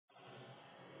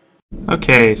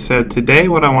Okay, so today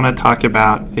what I want to talk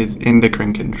about is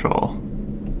endocrine control.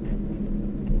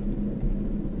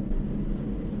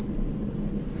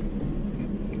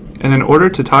 And in order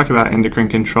to talk about endocrine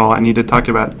control, I need to talk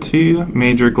about two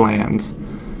major glands.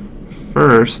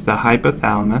 First, the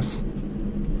hypothalamus.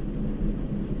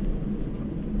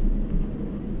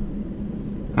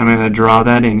 I'm going to draw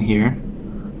that in here.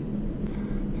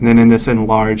 And then in this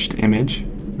enlarged image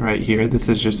right here, this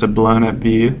is just a blown up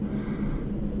view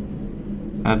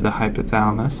of the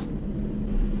hypothalamus.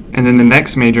 And then the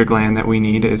next major gland that we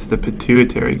need is the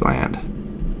pituitary gland.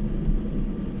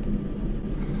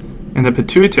 And the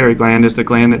pituitary gland is the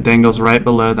gland that dangles right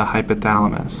below the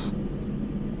hypothalamus.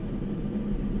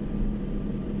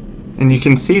 And you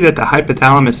can see that the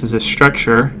hypothalamus is a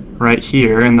structure right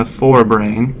here in the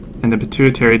forebrain, and the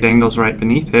pituitary dangles right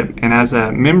beneath it. And as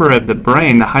a member of the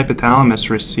brain, the hypothalamus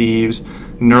receives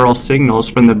neural signals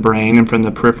from the brain and from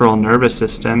the peripheral nervous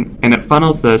system, and it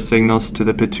funnels those signals to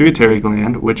the pituitary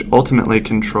gland, which ultimately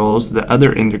controls the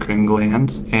other endocrine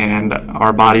glands and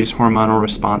our body's hormonal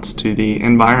response to the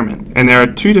environment. And there are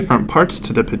two different parts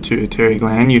to the pituitary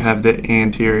gland. You have the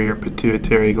anterior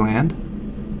pituitary gland,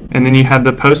 and then you have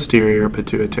the posterior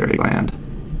pituitary gland.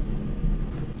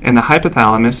 And the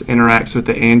hypothalamus interacts with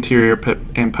the anterior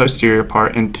and posterior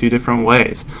part in two different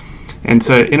ways. And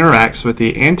so it interacts with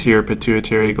the anterior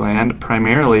pituitary gland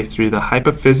primarily through the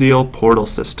hypophyseal portal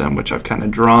system, which I've kind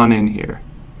of drawn in here.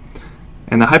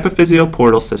 And the hypophyseal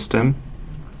portal system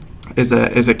is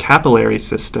a capillary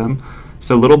system,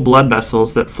 so little blood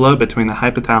vessels that flow between the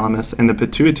hypothalamus and the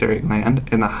pituitary gland,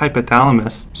 and the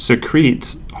hypothalamus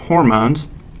secretes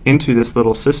hormones into this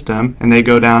little system, and they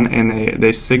go down and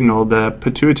they signal the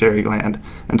pituitary gland.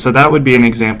 And so that would be an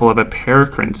example of a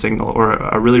paracrine signal, or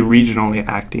a really regionally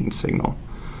acting signal.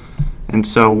 And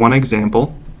so one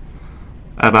example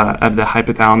of the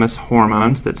hypothalamus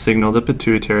hormones that signal the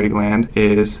pituitary gland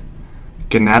is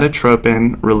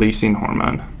gonadotropin releasing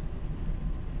hormone,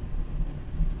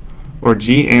 or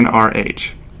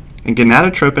GnRH. And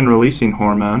gonadotropin releasing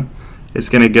hormone is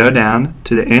going to go down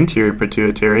to the anterior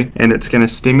pituitary, and it's going to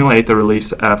stimulate the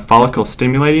release of follicle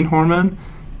stimulating hormone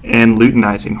and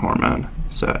luteinizing hormone,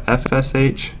 so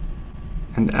FSH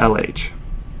and LH.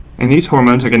 And these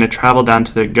hormones are going to travel down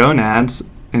to the gonads,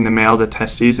 in the male the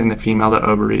testes, and the female the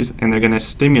ovaries, and they're going to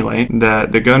stimulate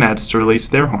the gonads to release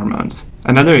their hormones.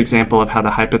 Another example of how the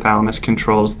hypothalamus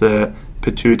controls the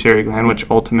pituitary gland, which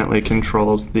ultimately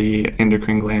controls the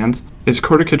endocrine glands, is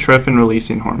corticotrophin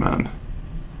releasing hormone.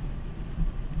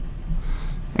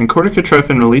 And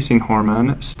corticotrophin-releasing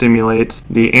hormone stimulates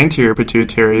the anterior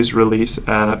pituitary's release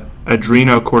of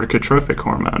adrenocorticotrophic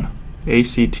hormone,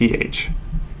 ACTH.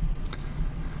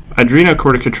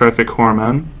 Adrenocorticotrophic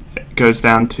hormone goes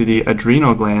down to the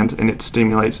adrenal glands, and it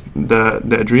stimulates the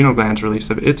adrenal gland's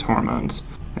release of its hormones.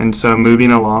 And so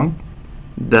moving along,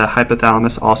 the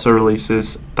hypothalamus also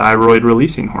releases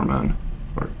thyroid-releasing hormone,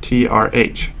 or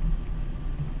TRH.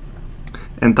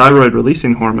 And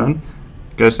thyroid-releasing hormone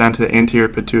goes down to the anterior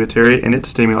pituitary, and it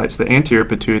stimulates the anterior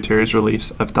pituitary's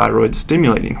release of thyroid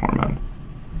stimulating hormone,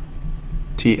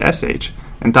 TSH.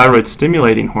 And thyroid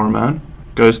stimulating hormone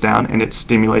goes down and it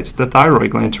stimulates the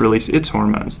thyroid gland to release its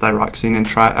hormones, thyroxine and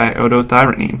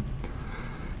triiodothyronine.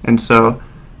 And so,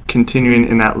 continuing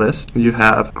in that list, you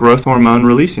have growth hormone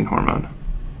releasing hormone.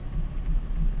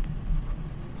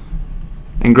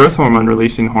 And growth hormone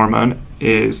releasing hormone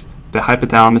is the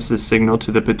hypothalamus' signal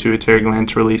to the pituitary gland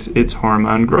to release its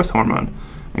hormone, growth hormone.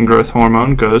 And growth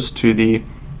hormone goes to the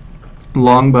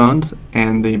long bones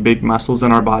and the big muscles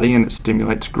in our body, and it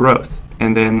stimulates growth.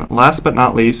 And then last but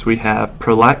not least, we have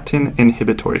prolactin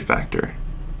inhibitory factor,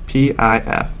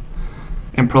 PIF.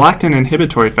 And prolactin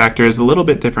inhibitory factor is a little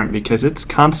bit different because it's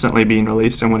constantly being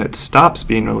released, and when it stops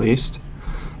being released,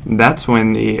 that's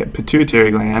when the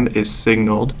pituitary gland is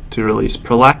signaled to release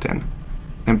prolactin.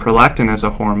 And prolactin is a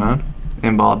hormone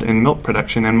involved in milk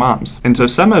production in moms. And so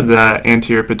some of the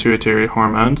anterior pituitary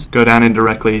hormones go down and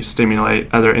directly stimulate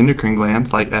other endocrine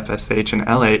glands like FSH and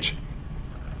LH,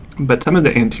 but some of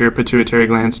the anterior pituitary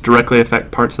glands directly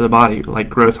affect parts of the body like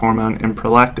growth hormone and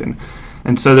prolactin.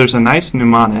 And so there's a nice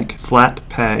mnemonic, flat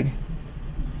peg,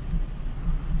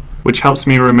 which helps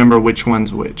me remember which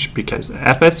one's which, because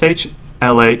FSH,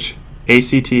 LH,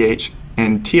 ACTH,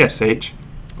 and TSH,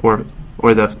 or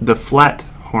the flat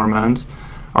hormones,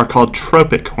 are called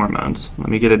tropic hormones. Let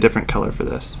me get a different color for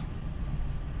this.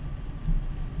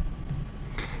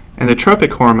 And the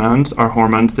tropic hormones are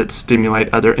hormones that stimulate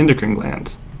other endocrine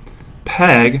glands.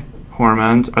 PEG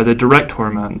hormones are the direct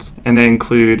hormones, and they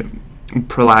include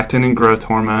prolactin and growth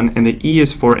hormone, and the E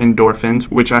is for endorphins,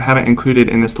 which I haven't included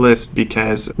in this list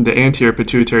because the anterior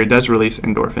pituitary does release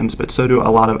endorphins, but so do a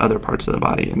lot of other parts of the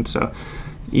body. And so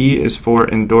E is for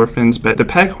endorphins, but the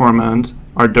PEG hormones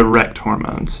are direct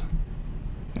hormones.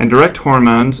 And direct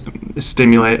hormones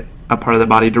stimulate a part of the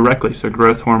body directly. So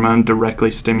growth hormone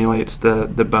directly stimulates the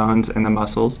bones and the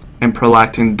muscles, and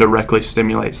prolactin directly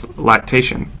stimulates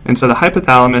lactation. And so the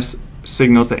hypothalamus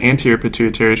signals the anterior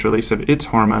pituitary's release of its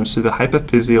hormones through the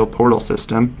hypophyseal portal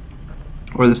system,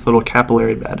 or this little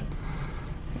capillary bed.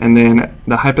 And then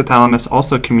the hypothalamus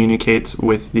also communicates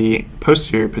with the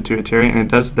posterior pituitary, and it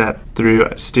does that through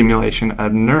stimulation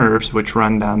of nerves which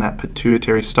run down that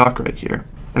pituitary stalk right here.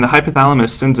 And the hypothalamus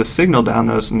sends a signal down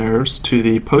those nerves to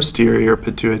the posterior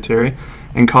pituitary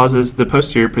and causes the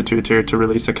posterior pituitary to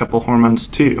release a couple hormones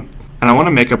too. And I want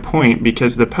to make a point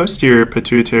because the posterior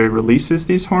pituitary releases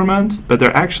these hormones, but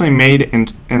they're actually made in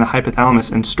the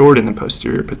hypothalamus and stored in the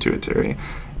posterior pituitary.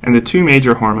 And the two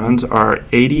major hormones are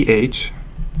ADH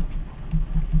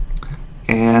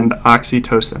and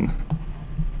oxytocin.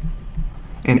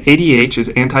 And ADH is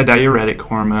antidiuretic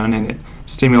hormone, and it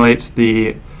stimulates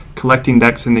the collecting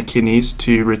ducts in the kidneys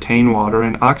to retain water,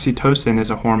 and oxytocin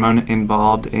is a hormone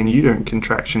involved in uterine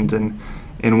contractions in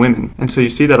women. And so you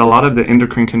see that a lot of the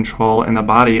endocrine control in the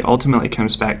body ultimately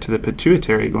comes back to the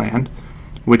pituitary gland,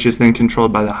 which is then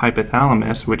controlled by the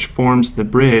hypothalamus, which forms the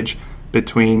bridge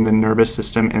between the nervous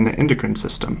system and the endocrine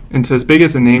system. And so as big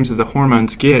as the names of the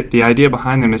hormones get, the idea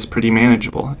behind them is pretty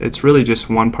manageable. It's really just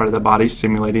one part of the body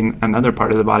stimulating another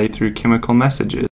part of the body through chemical messages.